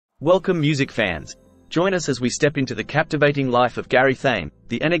Welcome music fans. Join us as we step into the captivating life of Gary Thain,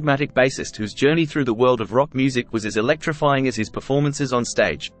 the enigmatic bassist whose journey through the world of rock music was as electrifying as his performances on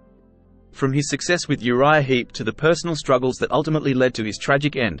stage. From his success with Uriah Heep to the personal struggles that ultimately led to his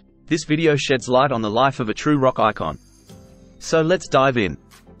tragic end, this video sheds light on the life of a true rock icon. So let's dive in.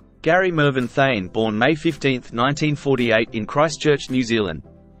 Gary Mervyn Thain, born May 15, 1948 in Christchurch, New Zealand.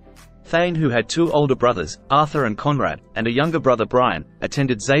 Thain, who had two older brothers, Arthur and Conrad, and a younger brother Brian,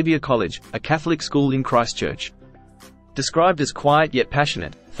 attended Xavier College, a Catholic school in Christchurch. Described as quiet yet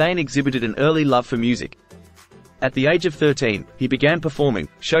passionate, Thain exhibited an early love for music. At the age of 13, he began performing,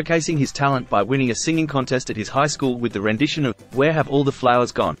 showcasing his talent by winning a singing contest at his high school with the rendition of "Where Have All the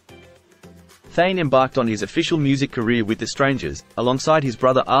Flowers Gone?" Thain embarked on his official music career with The Strangers, alongside his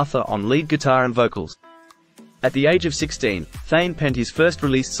brother Arthur on lead guitar and vocals. At the age of 16, Thain penned his first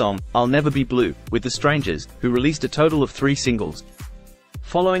released song, "I'll Never Be Blue," with The Strangers, who released a total of 3 singles.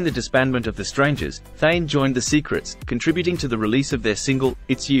 Following the disbandment of The Strangers, Thain joined The Secrets, contributing to the release of their single,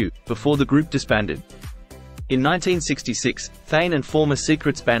 "It's You," before the group disbanded. In 1966, Thain and former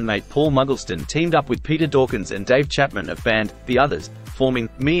Secrets bandmate Paul Muggleston teamed up with Peter Dawkins and Dave Chapman of band The Others, forming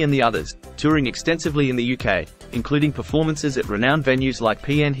Me and the Others, touring extensively in the UK, including performances at renowned venues like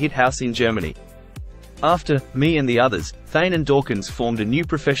PN Hit House in Germany. After Me and the Others, Thain and Dawkins formed a new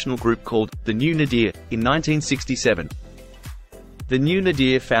professional group called The New Nadir in 1967. The New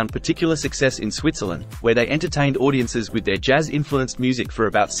Nadir found particular success in Switzerland, where they entertained audiences with their jazz-influenced music for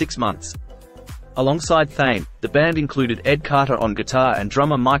about 6 months. Alongside Thain, the band included Ed Carter on guitar and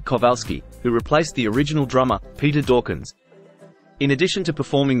drummer Mike Kowalski, who replaced the original drummer, Peter Dawkins. In addition to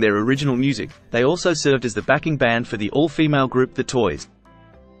performing their original music, they also served as the backing band for the all-female group The Toys.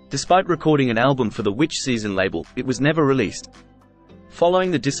 Despite recording an album for the Witch Season label, it was never released. Following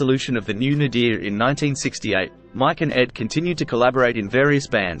the dissolution of the New Nadir in 1968, Mike and Ed continued to collaborate in various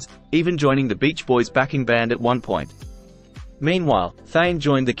bands, even joining the Beach Boys backing band at one point. Meanwhile, Thain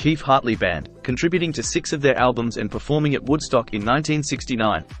joined the Keith Hartley Band, contributing to 6 of their albums and performing at Woodstock in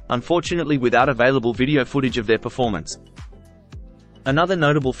 1969, unfortunately without available video footage of their performance. Another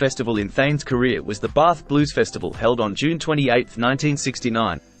notable festival in Thain's career was the Bath Blues Festival held on June 28,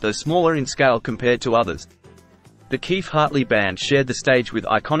 1969, though smaller in scale compared to others. The Keith Hartley Band shared the stage with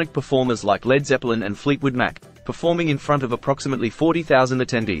iconic performers like Led Zeppelin and Fleetwood Mac, performing in front of approximately 40,000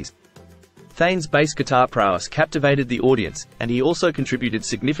 attendees. Thain's bass guitar prowess captivated the audience, and he also contributed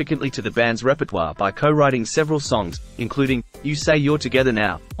significantly to the band's repertoire by co-writing several songs, including You Say You're Together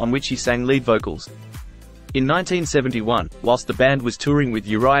Now, on which he sang lead vocals. In 1971, whilst the band was touring with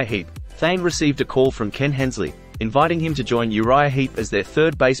Uriah Heep, Thain received a call from Ken Hensley, inviting him to join Uriah Heep as their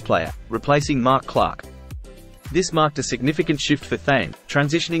third bass player, replacing Mark Clark. This marked a significant shift for Thain,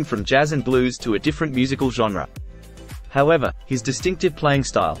 transitioning from jazz and blues to a different musical genre. However, his distinctive playing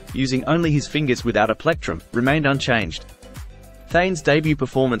style, using only his fingers without a plectrum, remained unchanged. Thain's debut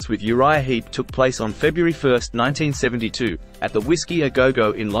performance with Uriah Heep took place on February 1, 1972, at the Whiskey A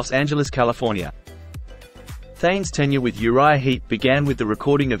Go-Go in Los Angeles, California. Thain's tenure with Uriah Heep began with the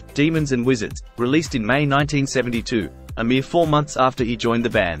recording of Demons and Wizards, released in May 1972, a mere 4 months after he joined the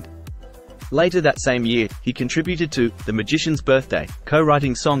band. Later that same year, he contributed to The Magician's Birthday,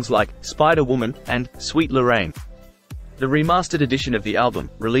 co-writing songs like Spider-Woman and Sweet Lorraine. The remastered edition of the album,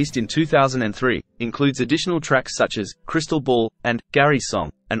 released in 2003, includes additional tracks such as Crystal Ball and Gary's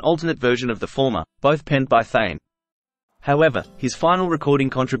Song, an alternate version of the former, both penned by Thain. However, his final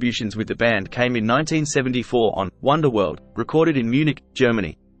recording contributions with the band came in 1974 on Wonderworld, recorded in Munich,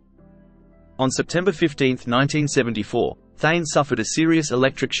 Germany. On September 15, 1974, Thain suffered a serious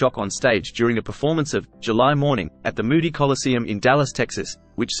electric shock on stage during a performance of July Morning at the Moody Coliseum in Dallas, Texas,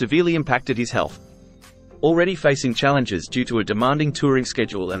 which severely impacted his health. Already facing challenges due to a demanding touring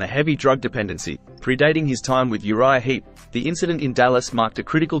schedule and a heavy drug dependency, predating his time with Uriah Heep, the incident in Dallas marked a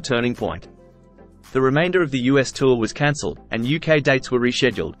critical turning point. The remainder of the US tour was cancelled, and UK dates were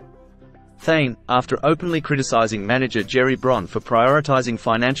rescheduled. Thain, after openly criticising manager Jerry Bron for prioritising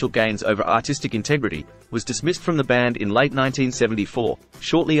financial gains over artistic integrity, was dismissed from the band in late 1974,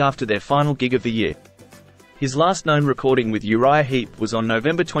 shortly after their final gig of the year. His last known recording with Uriah Heep was on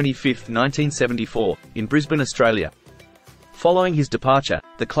November 25, 1974, in Brisbane, Australia. Following his departure,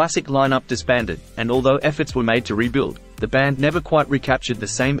 the classic lineup disbanded, and although efforts were made to rebuild, the band never quite recaptured the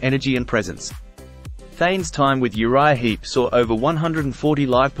same energy and presence. Thain's time with Uriah Heep saw over 140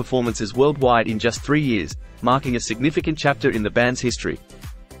 live performances worldwide in just 3 years, marking a significant chapter in the band's history.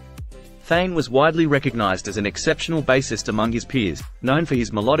 Thain was widely recognized as an exceptional bassist among his peers, known for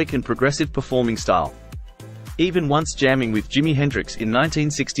his melodic and progressive performing style. Even once jamming with Jimi Hendrix in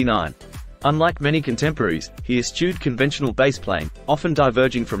 1969. Unlike many contemporaries, he eschewed conventional bass playing, often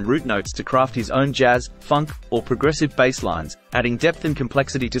diverging from root notes to craft his own jazz, funk, or progressive bass lines, adding depth and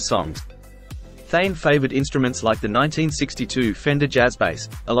complexity to songs. Thain favored instruments like the 1962 Fender Jazz Bass,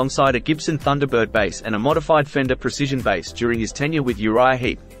 alongside a Gibson Thunderbird bass and a modified Fender Precision bass during his tenure with Uriah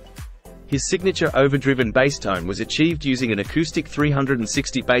Heep. His signature overdriven bass tone was achieved using an acoustic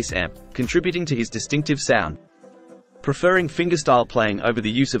 360 bass amp, contributing to his distinctive sound. Preferring fingerstyle playing over the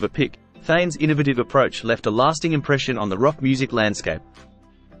use of a pick, Thain's innovative approach left a lasting impression on the rock music landscape.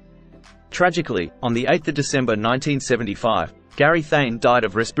 Tragically, on the 8th of December 1975, Gary Thain died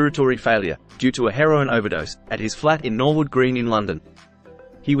of respiratory failure, due to a heroin overdose, at his flat in Norwood Green in London.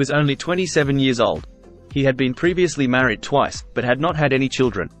 He was only 27 years old. He had been previously married twice, but had not had any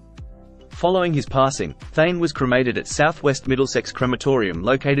children. Following his passing, Thain was cremated at South West Middlesex Crematorium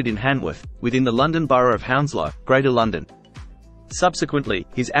located in Hanworth, within the London Borough of Hounslow, Greater London. Subsequently,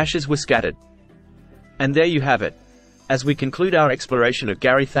 his ashes were scattered. And there you have it. As we conclude our exploration of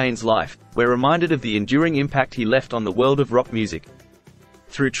Gary Thain's life, we're reminded of the enduring impact he left on the world of rock music.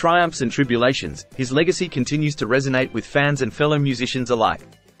 Through triumphs and tribulations, his legacy continues to resonate with fans and fellow musicians alike.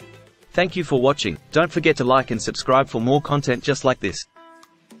 Thank you for watching. Don't forget to like and subscribe for more content just like this.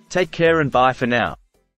 Take care and bye for now.